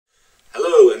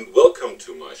Welcome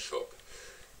to my shop.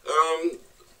 The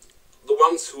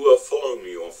ones who are following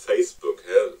me on Facebook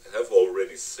have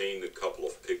already seen a couple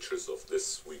of pictures of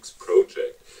this week's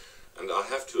project, and I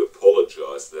have to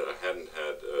apologize that I hadn't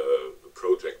had a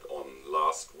project on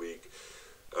last week,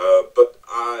 but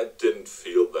I didn't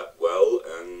feel that well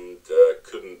and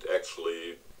couldn't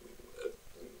actually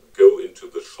go into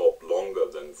the shop longer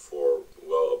than for,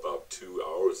 well, about 2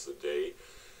 hours a day,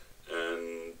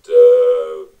 and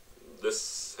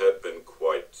this had been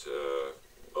quite,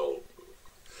 well,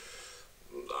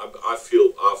 I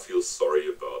feel sorry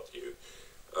about you.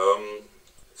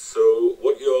 So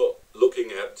what you're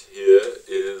looking at here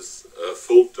is a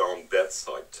fold-down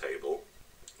bedside table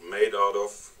made out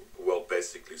of, well,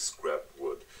 basically scrap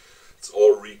wood. It's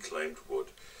all reclaimed wood,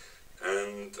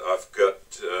 and I've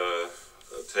got a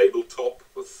tabletop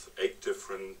with 8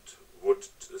 different wood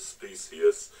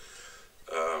species,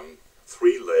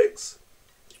 3 legs.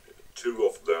 2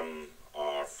 of them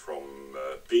are from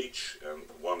beech and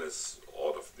 1 is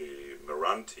out of the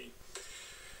Meranti.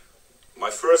 My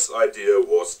first idea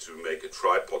was to make a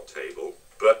tripod table,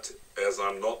 but as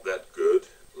I'm not that good,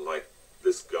 like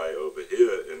this guy over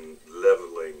here, in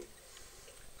leveling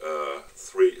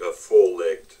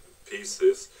 4-legged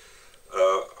pieces,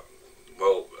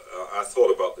 well, I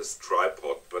thought about this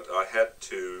tripod, but I had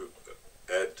to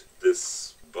add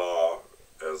this bar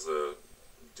as a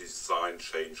design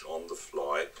change on the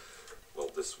fly. Well,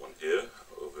 this one here,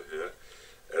 over here,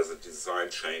 as a design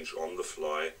change on the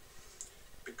fly,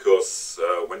 because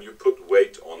when you put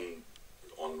weight on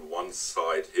one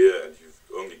side here and you've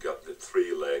only got the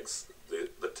 3 legs,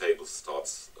 the table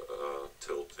starts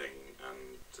tilting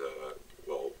and,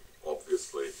 well,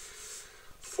 obviously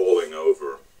falling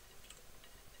over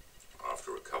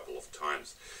after a couple of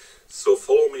times. So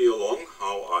follow me along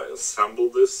how I assemble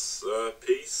this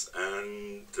piece,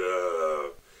 and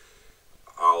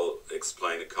I'll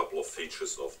explain a couple of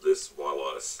features of this while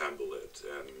I assemble it.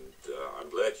 And I'm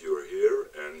glad you're here,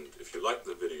 and if you like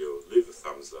the video, leave a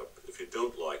thumbs up. If you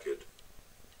don't like it,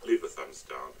 leave a thumbs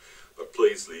down, but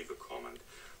please leave a comment.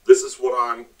 This is what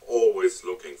I'm always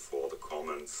looking for, the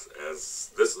comments, as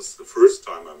this is the first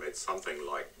time I made something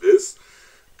like this,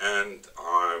 and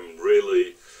I'm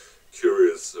really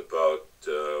curious about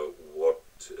what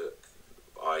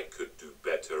I could do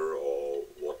better, or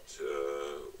what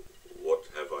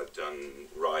have I done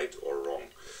right or wrong.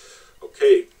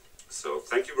 Okay, so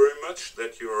thank you very much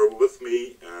that you are with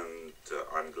me, and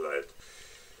I'm glad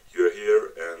you're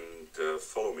here, and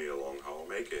follow me along how I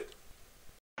make it.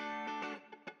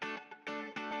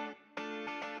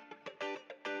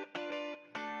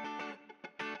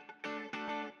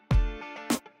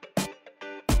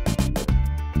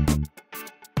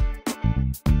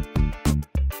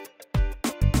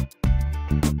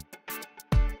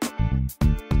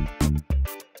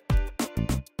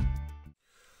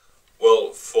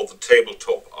 Well, for the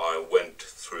tabletop I went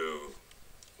through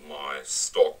my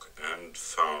stock and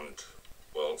found,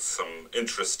 well, some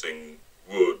interesting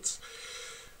woods,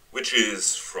 which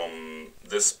is from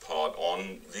this part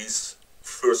on. These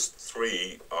first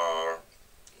 3 are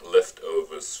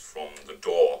leftovers from the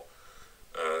door.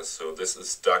 So this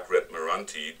is dark red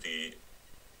Meranti,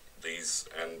 these,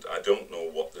 and I don't know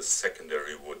what the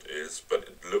secondary wood is, but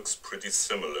it looks pretty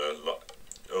similar,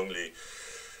 only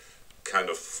kind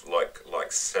of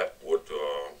like sapwood,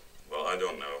 or, well, I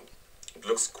don't know. It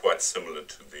looks quite similar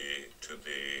to the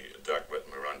dark red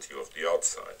Meranti of the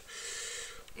outside.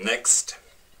 Next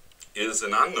is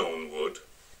an unknown wood.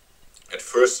 At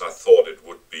first I thought it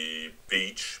would be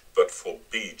beech, but for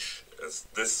beech, as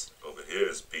this over here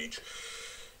is beech,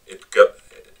 it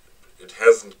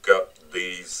hasn't got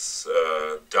these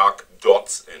dark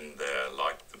dots in there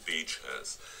like the beech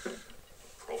has.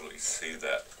 Probably see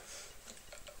that.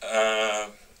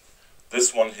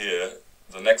 This one here,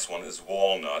 the next one is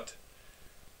walnut,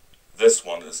 this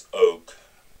one is oak,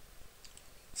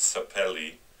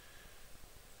 sapelli,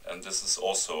 and this is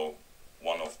also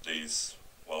one of these,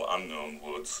 well, unknown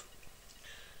woods.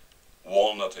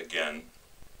 Walnut again,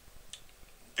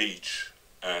 beech,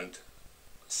 and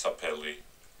sapelli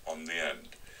on the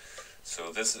end.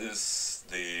 So this is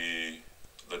the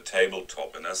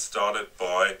tabletop, and I started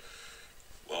by,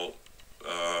 well,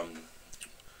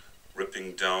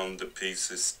 ripping down the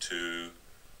pieces to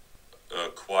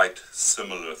quite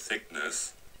similar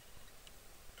thickness,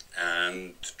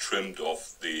 and trimmed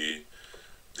off the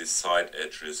side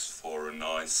edges for a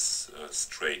nice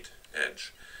straight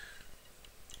edge.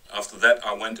 After that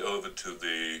I went over to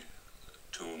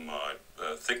my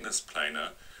thickness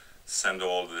planer, sent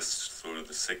all this through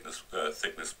the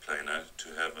thickness planer to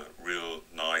have a real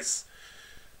nice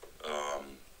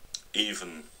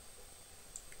even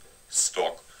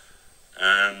stock,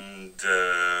 and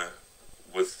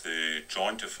with the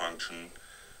jointer function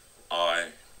I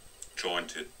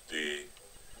jointed the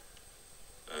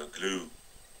glue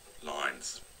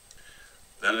lines.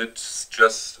 Then it's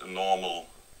just a normal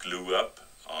glue up,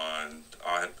 and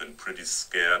I had been pretty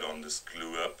scared on this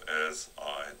glue up as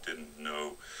I didn't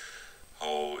know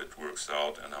how it works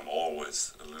out, and I'm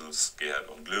always a little scared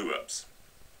on glue ups.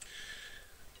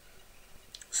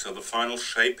 So the final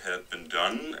shape had been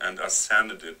done, and I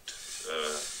sanded it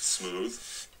smooth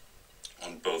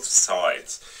on both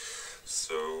sides.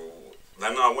 So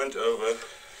then I went over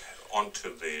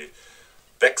onto the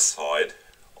back side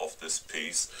of this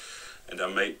piece, and I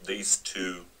made these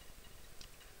two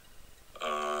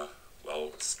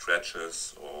well,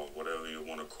 stretches, or whatever you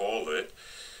want to call it.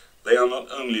 They are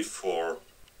not only for,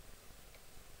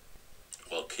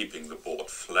 well, keeping the board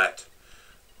flat,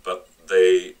 but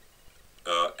they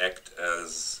act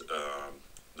as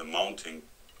the mounting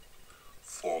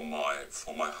for my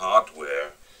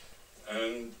hardware.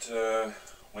 And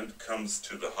when it comes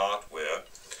to the hardware,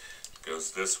 it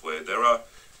goes this way. There are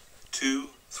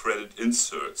two threaded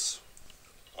inserts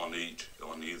on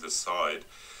either side,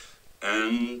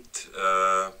 and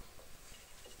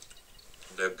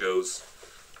there goes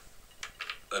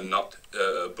a nut,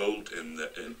 a bolt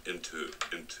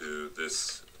into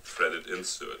this threaded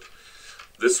insert.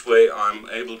 This way I'm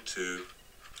able to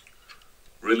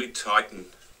really tighten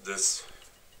this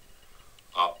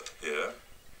up here,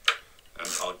 and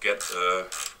I'll get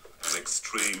an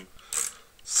extreme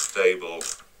stable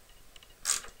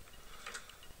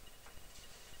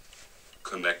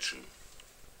connection.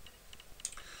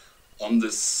 On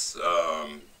this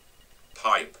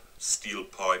pipe, steel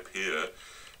pipe here,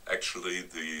 actually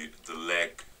the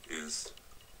leg is,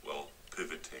 well,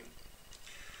 pivoting.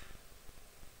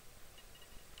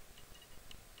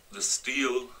 The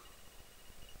steel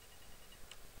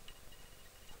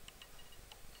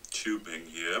tubing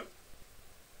here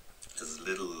is a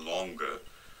little longer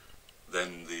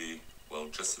than the, well,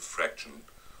 just a fraction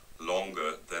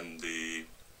longer than the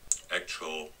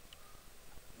actual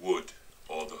wood,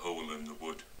 or the hole in the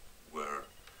wood where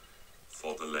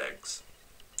for the legs.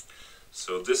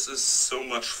 So this is so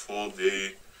much for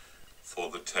the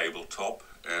tabletop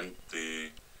and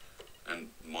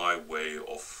my way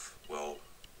of, well,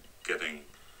 getting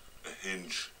a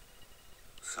hinge,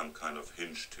 some kind of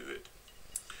hinge to it.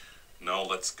 Now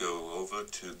let's go over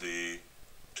to the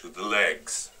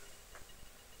legs.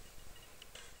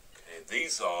 Okay,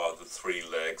 these are the three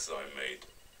legs I made,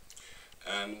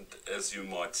 and as you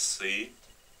might see,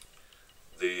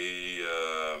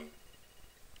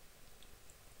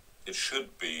 it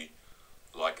should be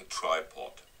like a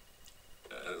tripod,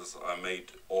 as I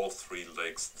made all three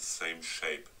legs the same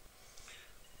shape.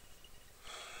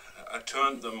 I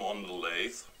turned them on the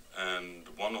lathe, and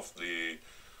one of the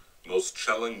most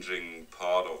challenging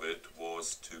part of it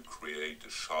was to create a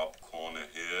sharp corner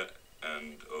here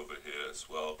and over here as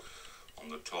well on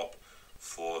the top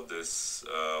for this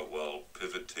well,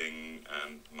 pivoting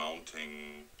and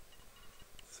mounting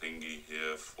thingy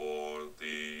here for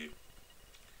the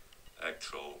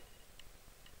actual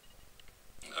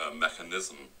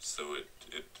mechanism, so it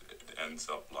ends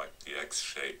up like the X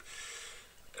shape.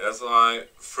 As I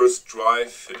first dry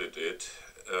fitted it,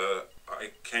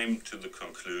 I came to the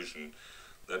conclusion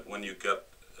that when you get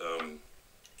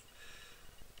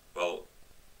well,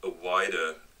 a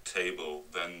wider table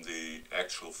than the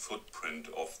actual footprint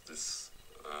of this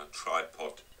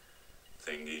tripod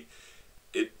thingy,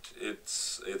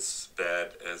 it's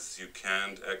bad, as you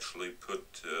can't actually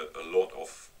put a lot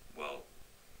of, well,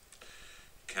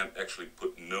 can't actually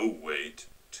put no weight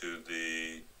to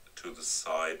the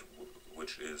side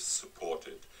which is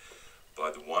supported by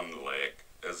the one leg,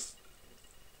 as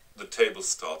the table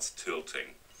starts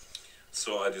tilting.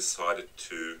 So I decided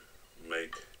to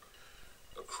make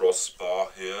a crossbar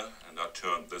here, and I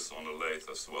turned this on a lathe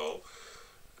as well,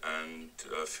 and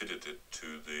fitted it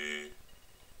to the,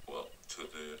 well, to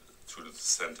the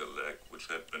center leg, which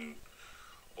had been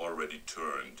already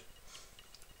turned.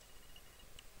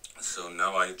 So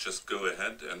now I just go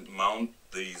ahead and mount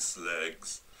these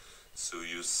legs, so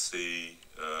you see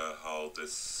how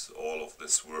all of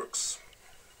this works.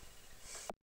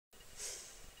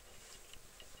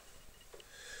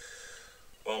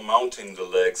 Well, mounting the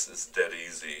legs is dead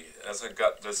easy, as I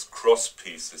got this cross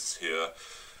pieces here,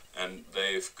 and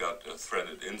they've got a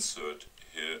threaded insert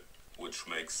here, which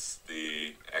makes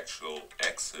the actual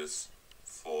axis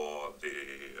for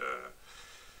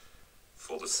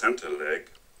the center leg.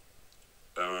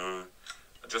 I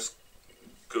just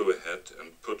go ahead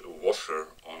and put a washer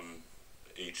on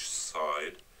each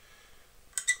side.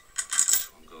 This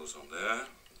one goes goes on there.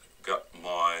 Got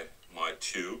my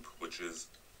tube, which is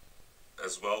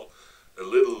as well a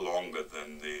little longer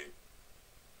than the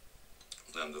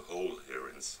hole here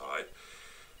inside.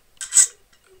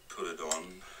 Put it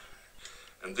on,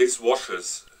 and these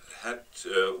washers had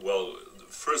well, the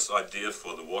first idea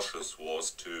for the washers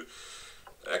was to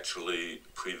actually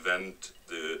prevent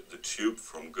the tube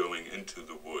from going into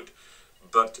the wood,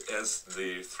 but as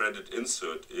the threaded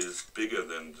insert is bigger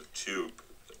than the tube,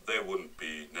 they wouldn't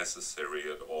be necessary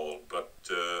at all. But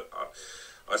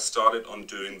I started on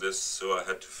doing this, so I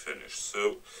had to finish.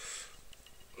 So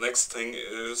next thing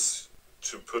is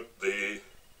to put the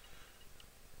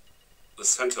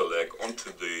center leg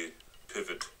onto the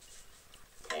pivot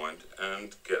point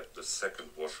and get the second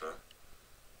washer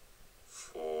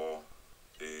for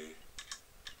the,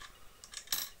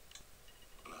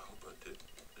 and I hope I did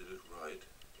it right.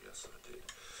 Yes, I did.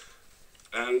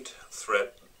 And thread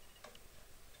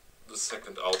the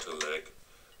second outer leg.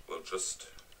 We'll just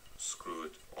screw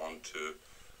it onto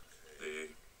the,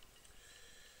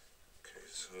 okay,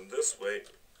 so in this way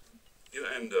you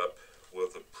end up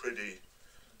with a pretty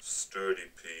sturdy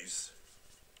piece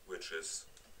which is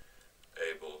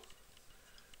able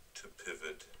to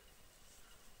pivot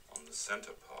on the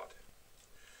center part.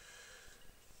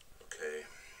 Okay,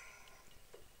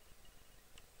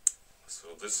 so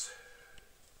this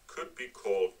could be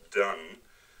called done,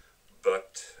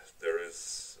 but there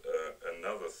is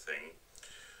another thing.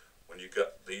 When you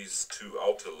got these two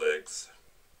outer legs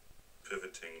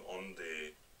pivoting on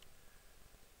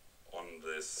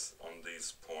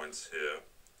these points here,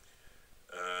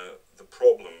 the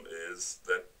problem is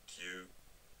that you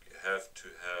have to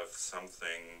have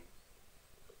something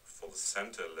for the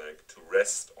center leg to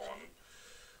rest on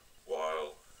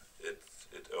while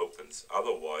it opens.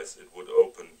 Otherwise it would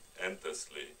open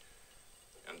endlessly,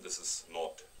 and this is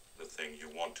not the thing you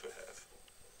want to have.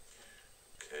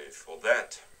 Okay, for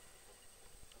that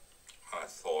I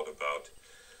thought about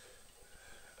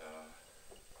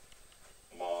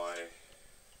my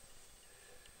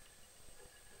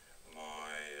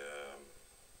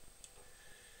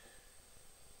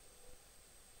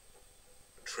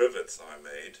trivets I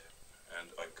made, and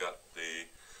I got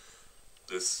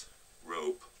this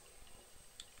rope,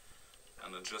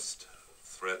 and I just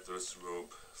thread this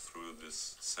rope through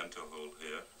this center hole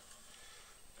here,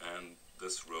 and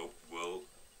this rope will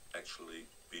actually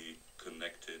be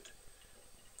connected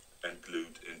and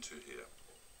glued into here,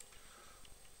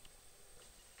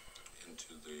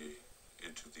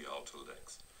 into the outer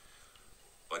legs.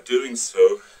 By doing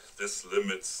so, this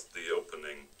limits the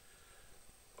opening.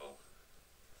 Well,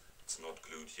 it's not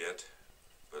glued yet,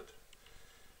 but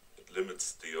it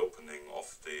limits the opening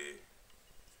of the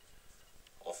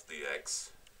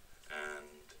X,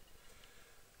 and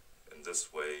in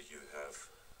this way you have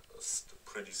a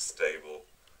pretty stable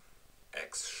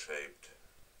X-shaped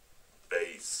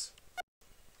base.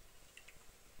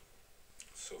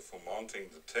 So for mounting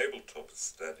the tabletop,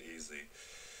 it's that easy.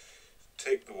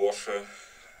 Take the washer,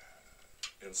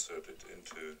 insert it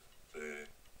into the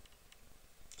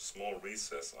small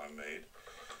recess I made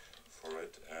for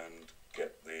it, and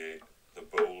get the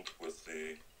bolt with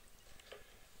the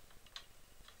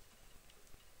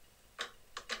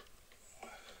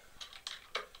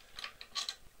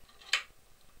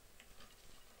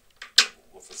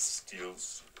steel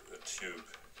tube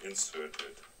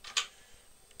inserted.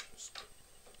 Just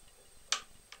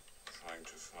trying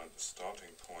to find the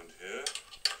starting point here,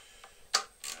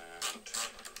 and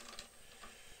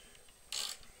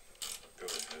go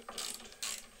ahead and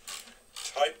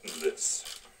tighten this.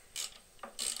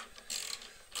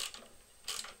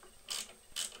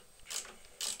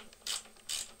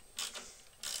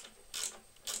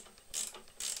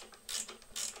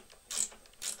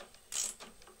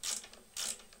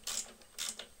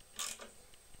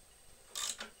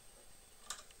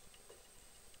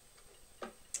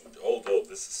 Although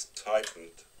this is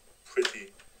tightened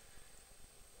pretty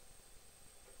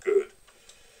good,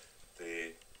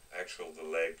 the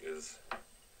leg is,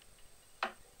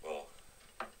 well,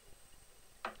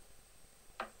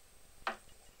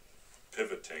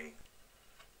 pivoting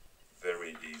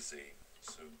very easy.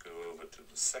 So go over to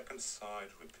the second side,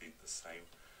 repeat the same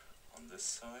on this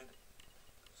side.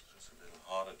 It's just a little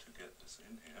harder to get this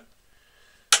in here.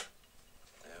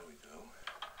 There we go.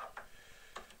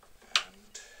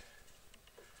 And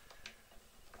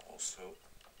also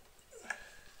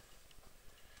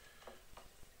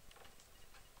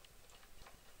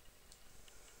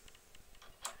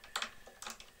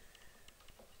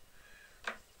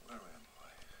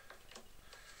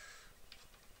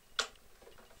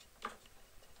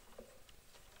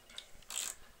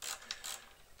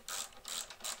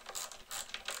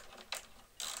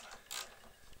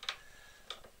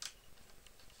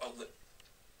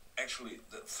actually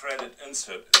the threaded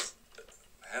insert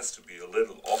has to be a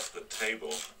little off the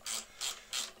table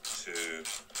to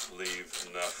leave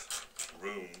enough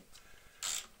room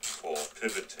for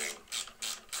pivoting.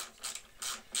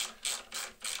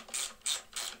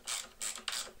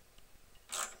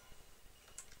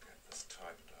 Get this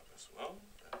tightened up as well.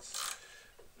 That's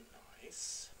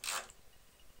nice.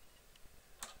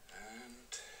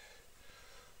 And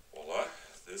voila,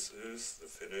 this is the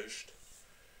finished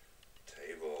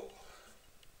table.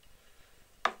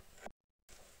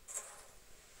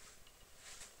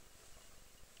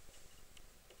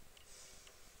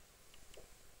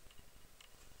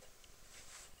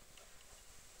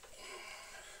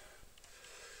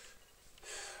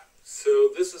 So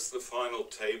this is the final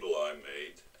table I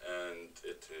made, and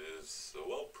it is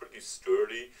well pretty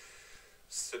sturdy,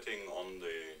 sitting on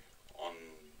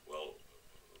well,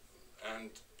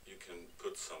 and you can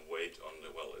put some weight on the,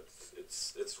 well,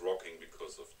 it's rocking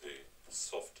because of the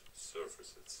soft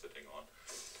surface it's sitting on,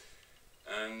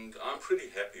 and I'm pretty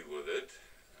happy with it.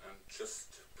 And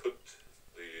just put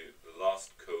the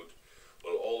last coat.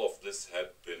 Well, all of this had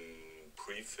been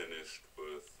pre-finished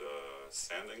with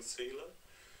sanding sealer,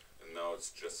 and now it's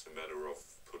just a matter of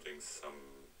putting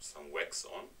some wax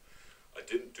on. I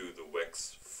didn't do the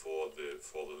wax for the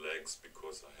legs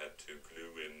because I had to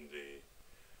glue in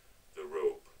the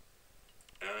rope,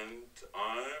 and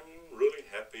I'm really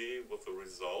happy with the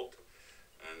result.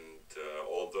 And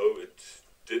although it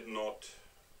did not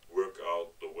work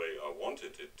out the way I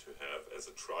wanted it to have as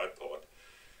a tripod,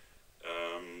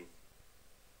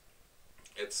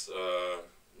 it's a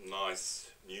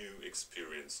nice new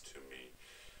experience to me.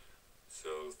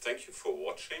 So thank you for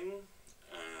watching,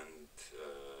 and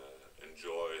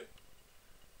enjoy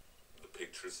the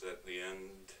pictures at the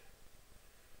end,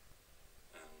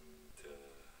 and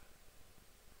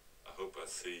I hope I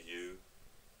see you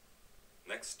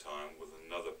next time with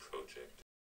another project.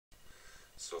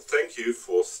 So thank you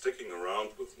for sticking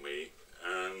around with me,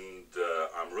 and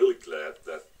I'm really glad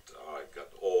that I got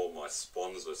all my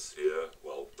sponsors here,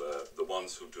 well, the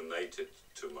ones who donated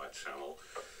to my channel,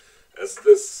 as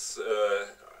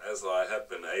I have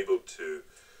been able to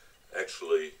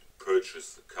actually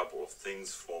purchase a couple of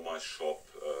things for my shop,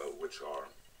 which are,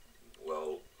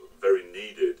 well, very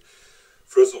needed.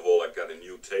 First of all, I got a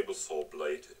new table saw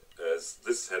blade, as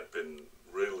this had been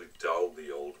really dull,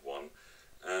 the old one,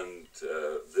 and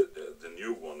the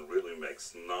new one really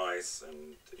makes nice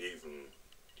and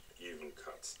even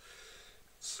cuts.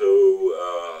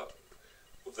 So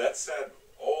with that said,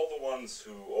 all the ones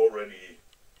who already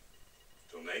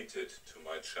donated to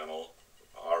my channel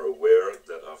are aware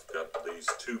that I've got these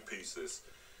two pieces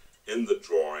in the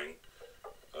drawing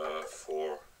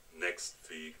for next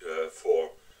week,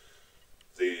 for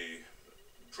the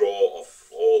draw of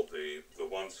all the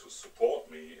ones who support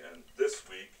me. And this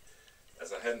week,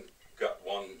 as I hadn't got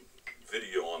one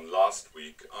video on last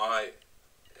week, I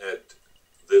had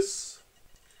this,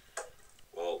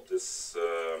 well, this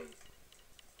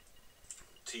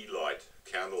tea light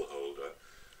candle holder.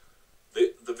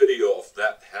 The video of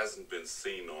that hasn't been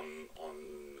seen on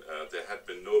there had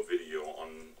been no video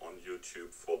on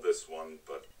YouTube for this one,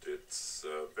 but it's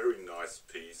a very nice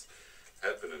piece.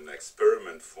 Had been an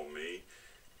experiment for me,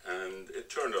 and it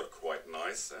turned out quite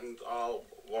nice, and I'll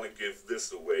want to give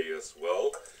this away as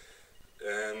well.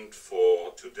 And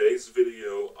for today's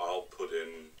video, I'll put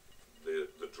in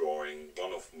the drawing,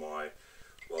 one of my,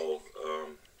 well,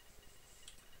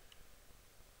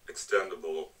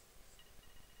 extendable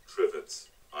trivets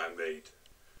I made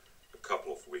a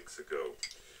couple of weeks ago.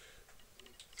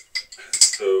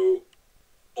 So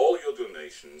all your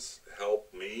donations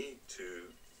help me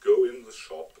to go in the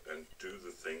shop and do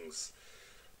the things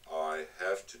I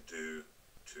have to do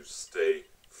to stay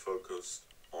focused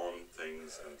on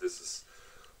things, and this is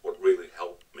what really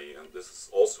helped me, and this is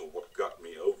also what got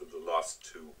me over the last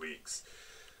 2 weeks.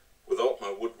 Without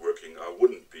my woodworking, I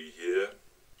wouldn't be here,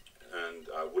 and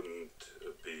I wouldn't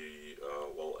be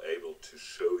well able to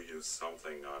show you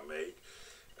something I make.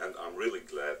 And I'm really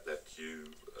glad that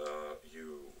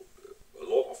a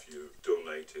lot of you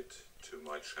donated to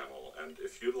my channel. And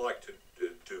if you'd like to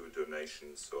do a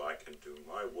donation so I can do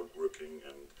my woodworking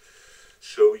and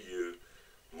show you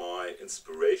my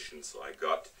inspirations I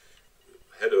got,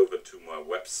 head over to my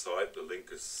website. The link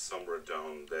is somewhere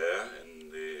down there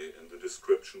in the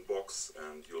description box,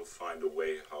 and you'll find a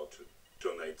way how to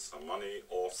donate some money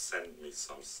or send me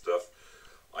some stuff.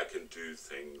 I can do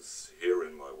things here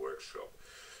in my workshop,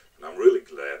 and I'm really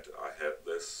glad I had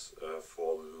this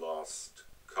for the last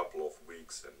couple of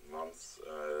weeks and months.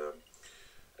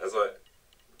 As I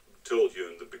told you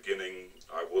in the beginning,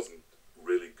 I wasn't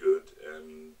really good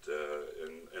and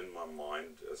in my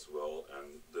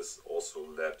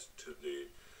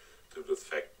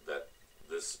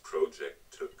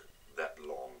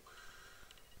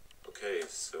Okay,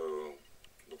 so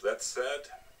with that said,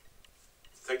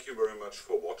 thank you very much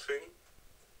for watching,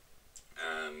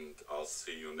 and I'll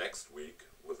see you next week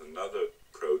with another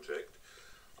project.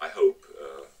 I hope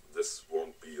this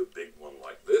won't be a big one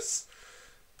like this,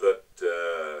 but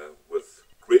with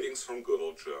greetings from good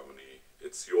old Germany,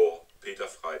 it's your Peter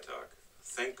Freitag.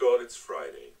 Thank God it's Friday.